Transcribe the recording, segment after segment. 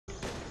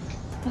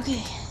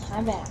Okay,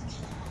 I'm back.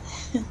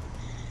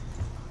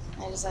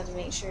 I just had to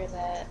make sure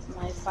that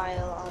my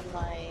file on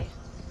my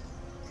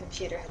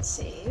computer had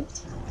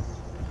saved.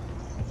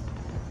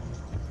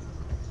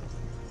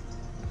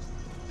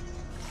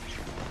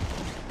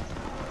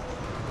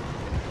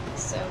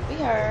 So we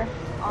are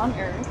on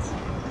Earth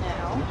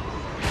now,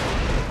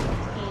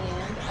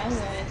 and I'm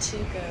going to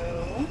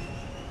go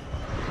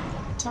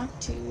talk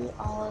to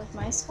all of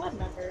my squad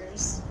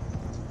members.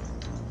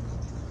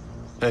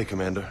 Hey,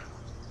 Commander.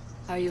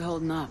 How you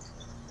holding up?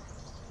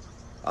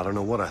 I don't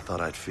know what I thought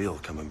I'd feel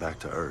coming back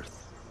to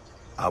Earth.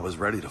 I was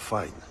ready to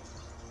fight.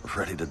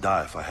 Ready to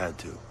die if I had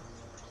to.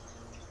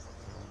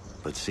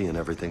 But seeing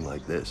everything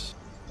like this...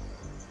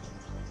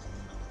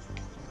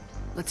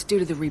 Let's do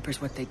to the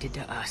Reapers what they did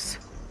to us.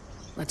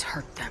 Let's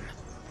hurt them.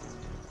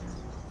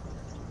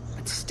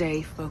 But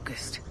stay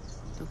focused.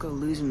 Don't go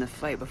losing the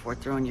fight before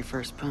throwing your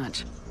first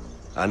punch.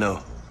 I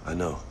know.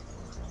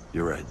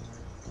 You're right.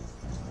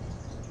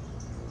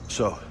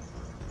 So,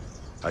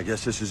 I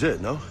guess this is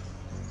it, no?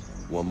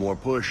 One more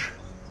push.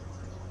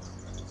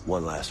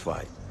 One last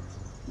fight.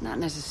 Not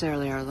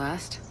necessarily our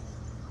last.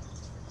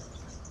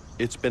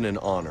 It's been an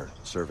honor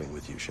serving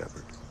with you,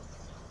 Shepard.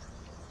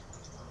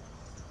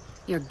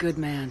 You're a good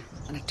man,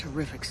 and a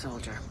terrific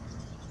soldier.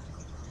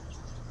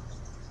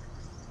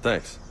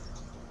 Thanks.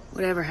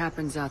 Whatever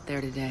happens out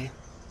there today,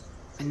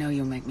 I know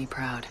you'll make me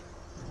proud.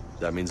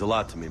 That means a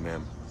lot to me,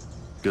 ma'am.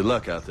 Good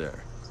luck out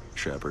there,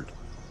 Shepard.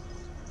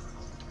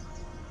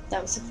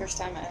 That was the first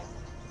time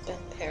I've been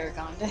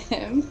Paragon to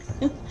him.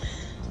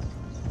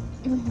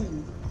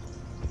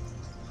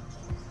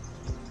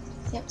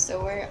 Yep,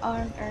 so we're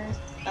on Earth.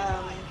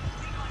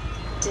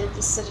 Did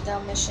the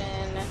Citadel mission,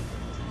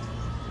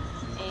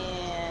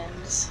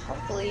 and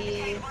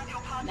hopefully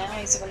now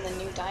is when the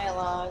new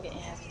dialogue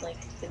and like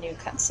the new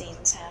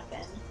cutscenes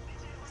happen.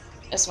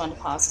 I just want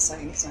to pause a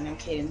second because I know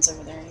Caden's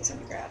over there and he's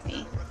gonna grab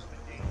me.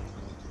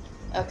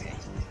 Okay.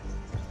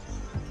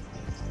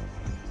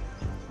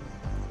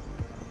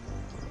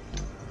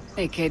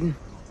 Hey, Caden.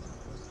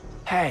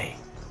 Hey,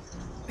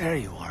 there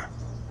you are.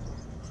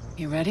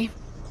 You ready?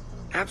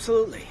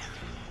 Absolutely.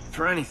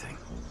 For anything.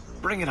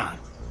 Bring it on.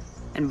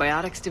 And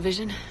Biotics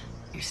Division?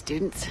 Your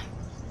students?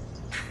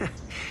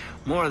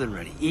 More than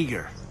ready.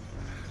 Eager.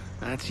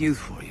 That's youth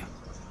for you.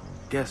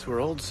 Guess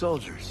we're old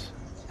soldiers.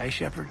 Hey,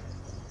 Shepard?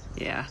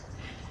 Yeah.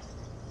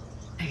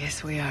 I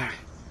guess we are.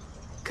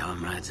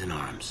 Comrades in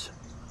arms.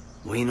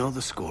 We know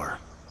the score.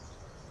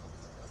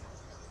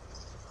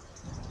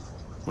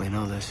 We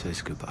know this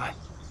is goodbye.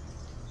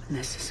 When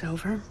this is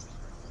over,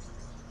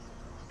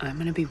 I'm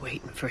gonna be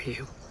waiting for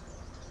you.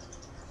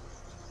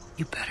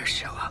 You better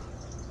show up.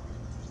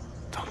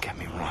 Don't get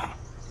me wrong.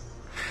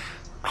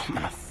 I'm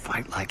gonna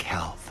fight like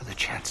hell for the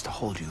chance to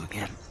hold you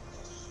again.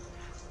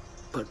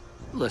 But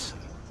listen,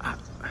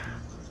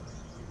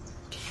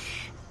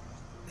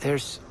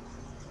 there's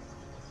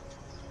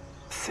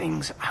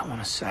things I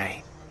want to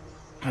say.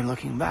 I mean,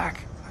 looking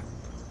back,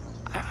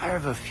 I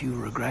have a few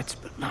regrets,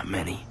 but not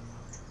many.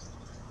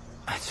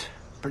 That's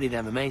pretty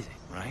damn amazing,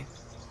 right?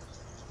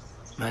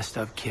 Messed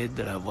up kid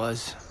that I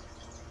was,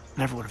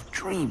 never would have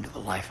dreamed of the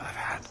life I've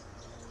had.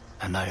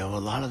 And I owe a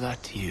lot of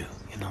that to you,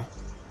 you know?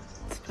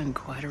 It's been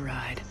quite a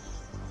ride.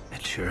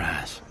 It sure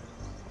has.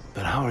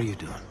 But how are you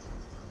doing?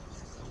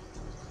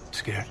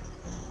 Scared?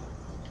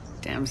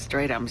 Damn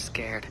straight I'm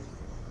scared.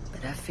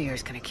 But that fear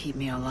is gonna keep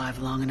me alive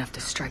long enough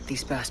to strike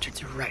these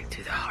bastards right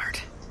through the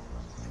heart.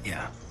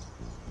 Yeah,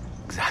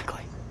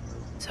 exactly.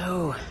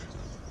 So...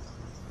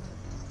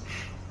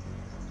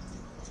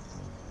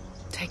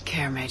 take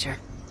care, Major.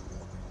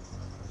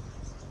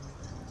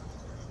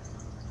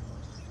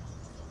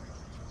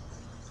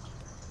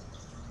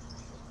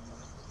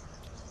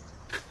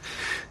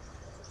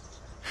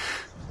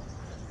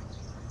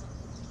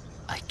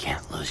 I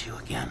can't lose you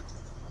again.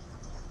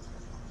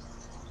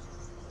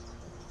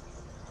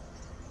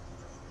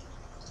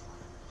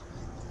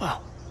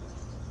 Well,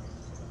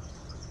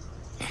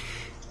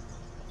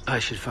 I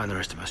should find the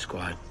rest of my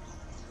squad.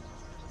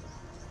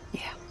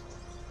 Yeah.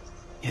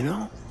 You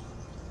know,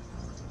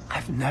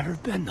 I've never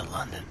been to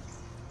London.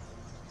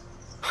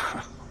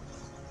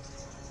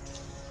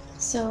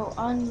 So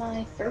on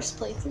my first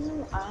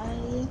playthrough,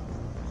 I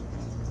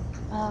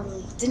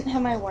didn't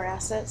have my war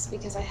assets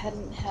because I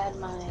hadn't had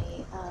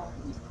my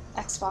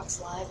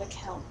Xbox Live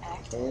account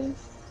active,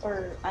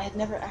 or I had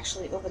never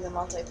actually opened the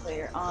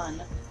multiplayer on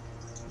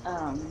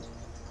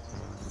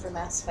for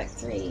Mass Effect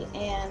 3,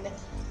 and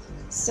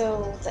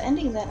so the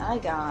ending that I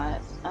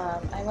got,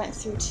 I went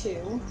through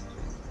two,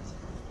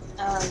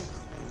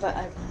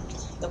 but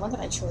the one that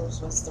I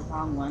chose was the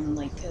wrong one,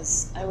 like,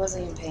 because I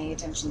wasn't even paying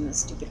attention to the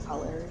stupid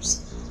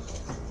colors,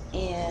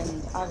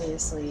 and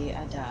obviously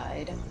I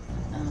died.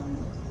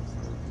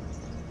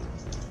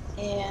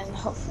 And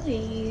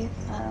hopefully,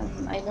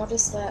 I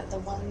noticed that the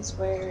ones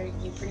where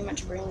you pretty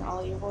much bring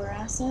all your war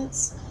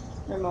assets,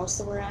 or most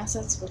of the war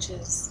assets, which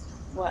is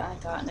what I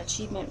got an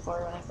achievement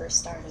for when I first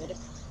started,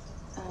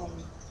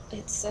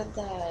 it said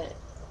that,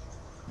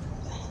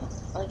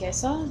 like, I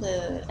saw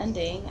the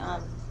ending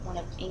on one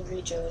of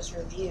Angry Joe's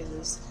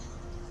reviews,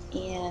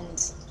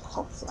 and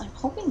hopefully, I'm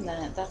hoping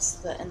that that's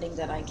the ending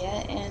that I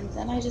get, and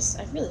then I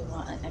really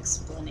want an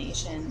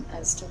explanation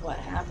as to what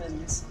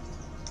happens.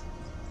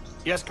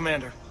 Yes,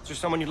 Commander. Is there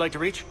someone you'd like to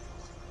reach?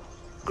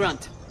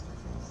 Grunt.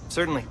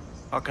 Certainly.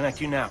 I'll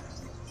connect you now.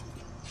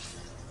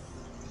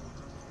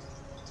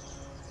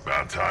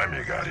 About time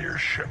you got here,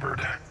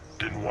 Shepard.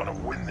 Didn't want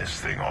to win this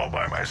thing all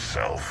by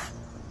myself.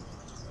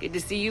 Good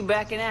to see you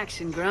back in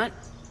action, Grunt.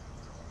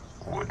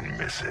 Wouldn't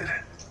miss it.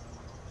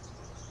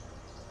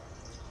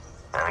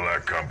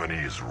 Arlac Company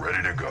is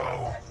ready to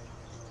go.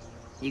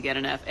 You got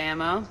enough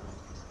ammo?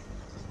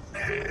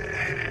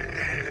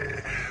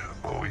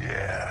 Oh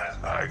yeah,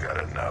 I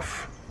got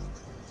enough.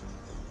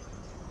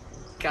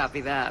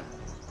 Copy that.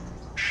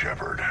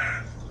 Shepard,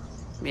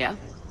 Yeah?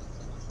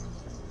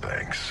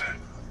 thanks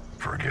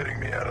for getting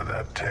me out of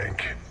that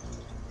tank.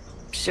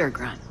 Sure,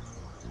 Grunt.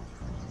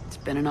 It's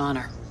been an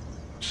honor.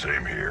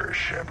 Same here,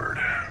 Shepard.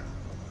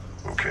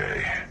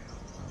 Okay,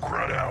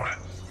 Grunt out.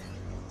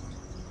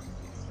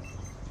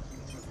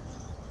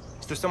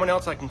 Is there someone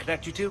else I can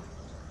connect you to?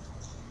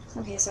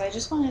 Okay, so I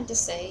just wanted to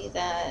say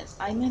that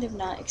I might have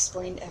not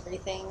explained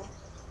everything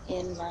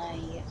in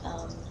my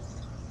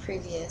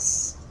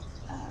previous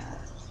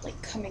like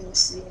coming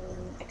soon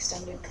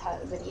extended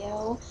cut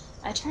video.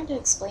 I tried to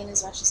explain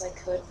as much as I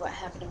could what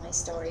happened in my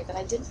story, but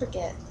I did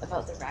forget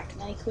about the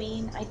Rachni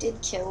Queen. I did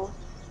kill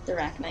the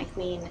Rachni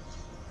Queen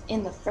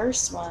in the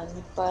first one,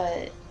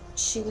 but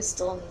she was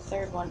still in the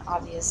third one,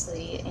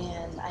 obviously,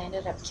 and I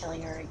ended up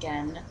killing her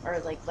again, or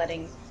like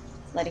letting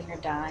her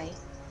die.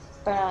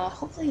 But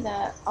hopefully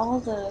that all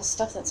the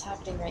stuff that's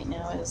happening right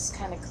now is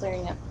kind of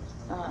clearing up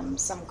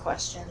some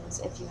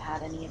questions, if you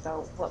had any,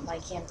 about what my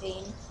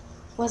campaign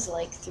was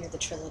like through the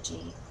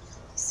trilogy.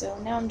 So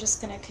now I'm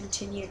just going to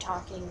continue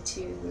talking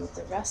to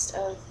the rest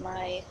of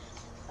my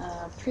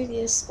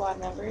previous squad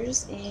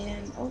members,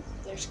 and oh,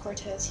 there's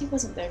Cortez. He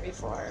wasn't there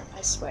before,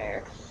 I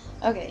swear.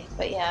 Okay,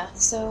 but yeah,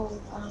 so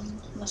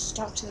let's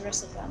talk to the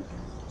rest of them.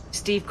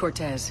 Steve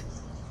Cortez.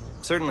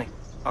 Certainly.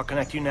 I'll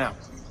connect you now.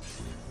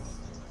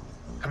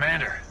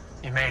 Commander,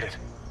 you made it.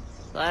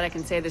 Glad I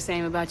can say the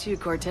same about you,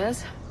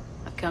 Cortez.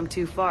 I've come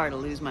too far to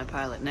lose my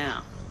pilot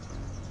now.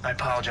 I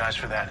apologize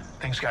for that.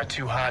 Things got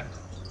too hot.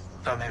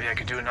 Thought maybe I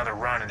could do another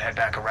run and head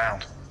back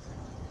around.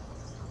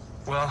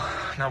 Well,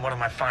 not one of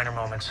my finer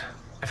moments.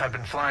 If I'd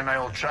been flying my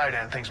old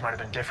Trident, things might have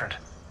been different.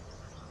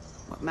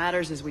 What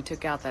matters is we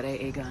took out that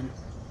AA gun.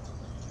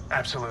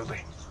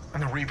 Absolutely.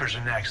 And the Reapers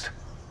are next.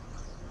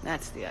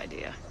 That's the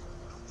idea.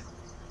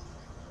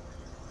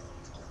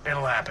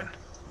 It'll happen.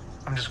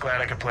 I'm just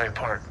glad I could play a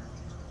part.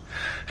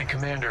 And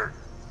Commander,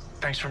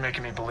 thanks for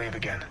making me believe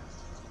again.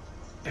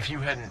 If you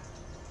hadn't...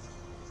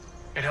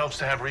 It helps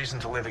to have reason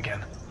to live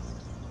again.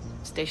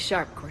 Stay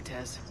sharp,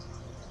 Cortez.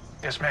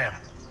 Yes, ma'am.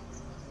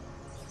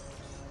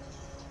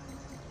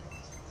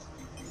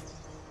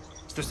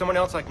 Is there someone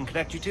else I can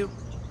connect you to?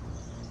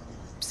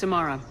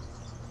 Samara.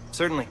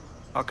 Certainly.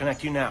 I'll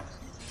connect you now.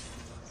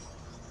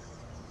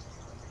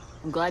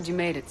 I'm glad you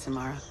made it,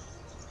 Samara.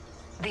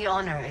 The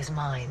honor is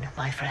mine,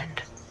 my friend.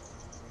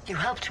 You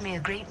helped me a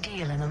great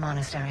deal in the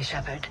monastery,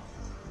 Shepard.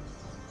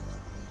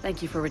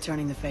 Thank you for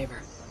returning the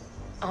favor.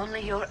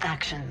 Only your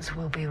actions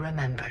will be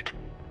remembered.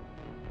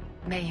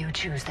 May you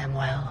choose them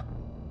well.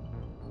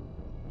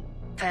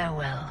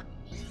 Farewell.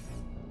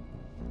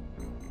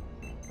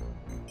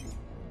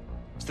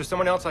 Is there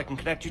someone else I can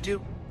connect you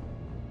to?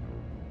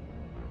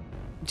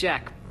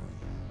 Jack.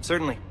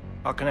 Certainly.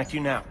 I'll connect you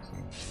now.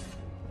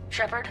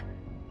 Shepard?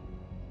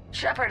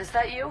 Shepard, is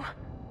that you?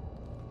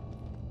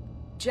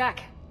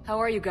 Jack, how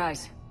are you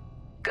guys?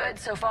 Good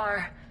so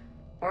far.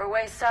 We're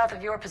way south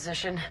of your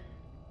position.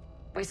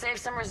 We saved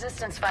some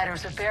resistance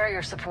fighters with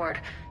barrier support.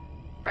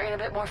 Bringing a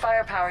bit more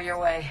firepower your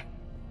way.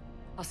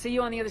 I'll see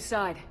you on the other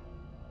side.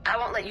 I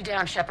won't let you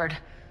down, Shepard.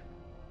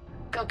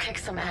 Go kick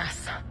some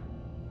ass.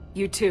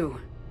 You too.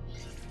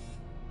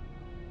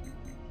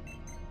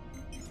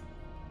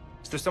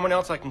 Is there someone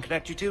else I can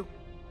connect you to?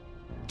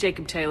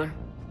 Jacob Taylor.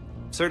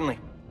 Certainly.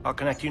 I'll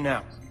connect you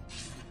now.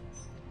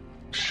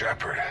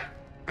 Shepard,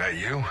 that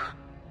you?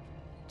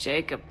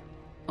 Jacob.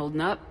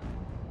 Holding up?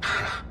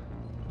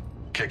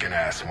 Kicking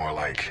ass, more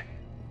like.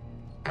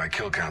 My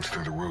kill count's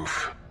through the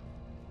roof.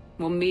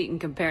 We'll meet and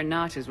compare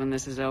notches when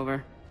this is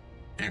over.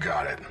 You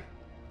got it.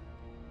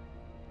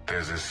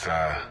 There's this,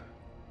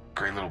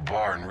 great little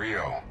bar in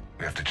Rio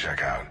we have to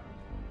check out.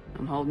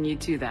 I'm holding you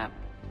to that.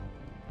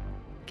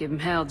 Give him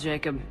hell,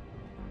 Jacob.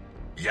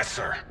 Yes,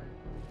 sir.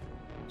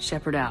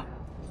 Shepard out.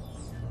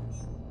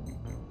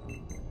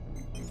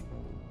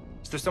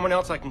 Is there someone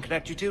else I can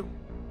connect you to?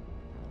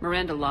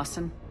 Miranda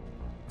Lawson.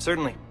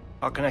 Certainly.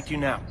 I'll connect you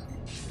now.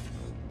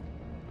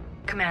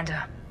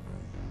 Commander,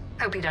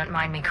 hope you don't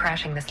mind me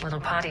crashing this little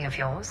party of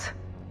yours.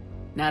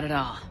 Not at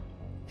all.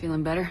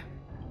 Feeling better?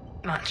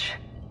 Much.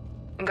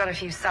 Got a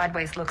few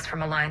sideways looks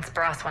from Alliance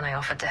brass when I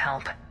offered to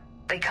help.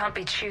 They can't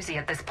be choosy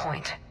at this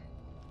point.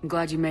 I'm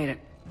glad you made it.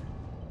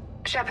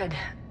 Shepard,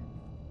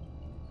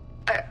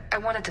 I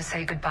wanted to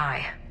say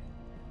goodbye.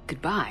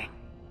 Goodbye.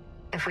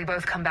 If we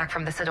both come back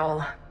from this at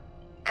all,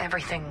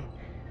 everything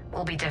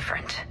will be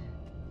different.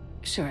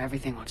 Sure,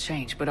 everything will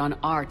change, but on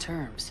our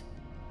terms.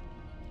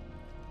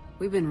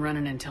 We've been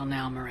running until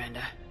now,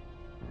 Miranda.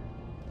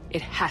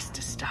 It has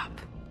to stop.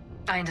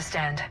 I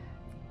understand.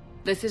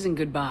 This isn't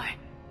goodbye.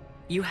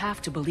 You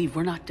have to believe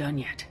we're not done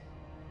yet.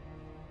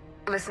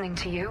 Listening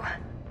to you,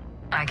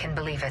 I can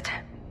believe it.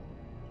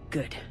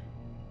 Good.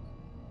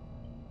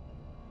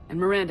 And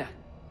Miranda,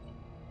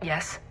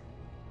 Yes,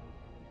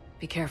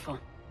 be careful.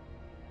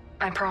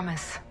 I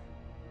promise.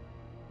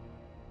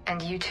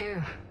 And you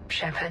too,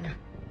 Shepard.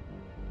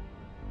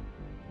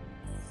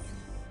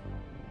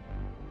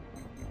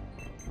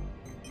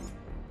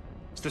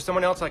 Is there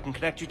someone else I can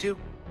connect you to?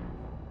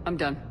 I'm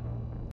done.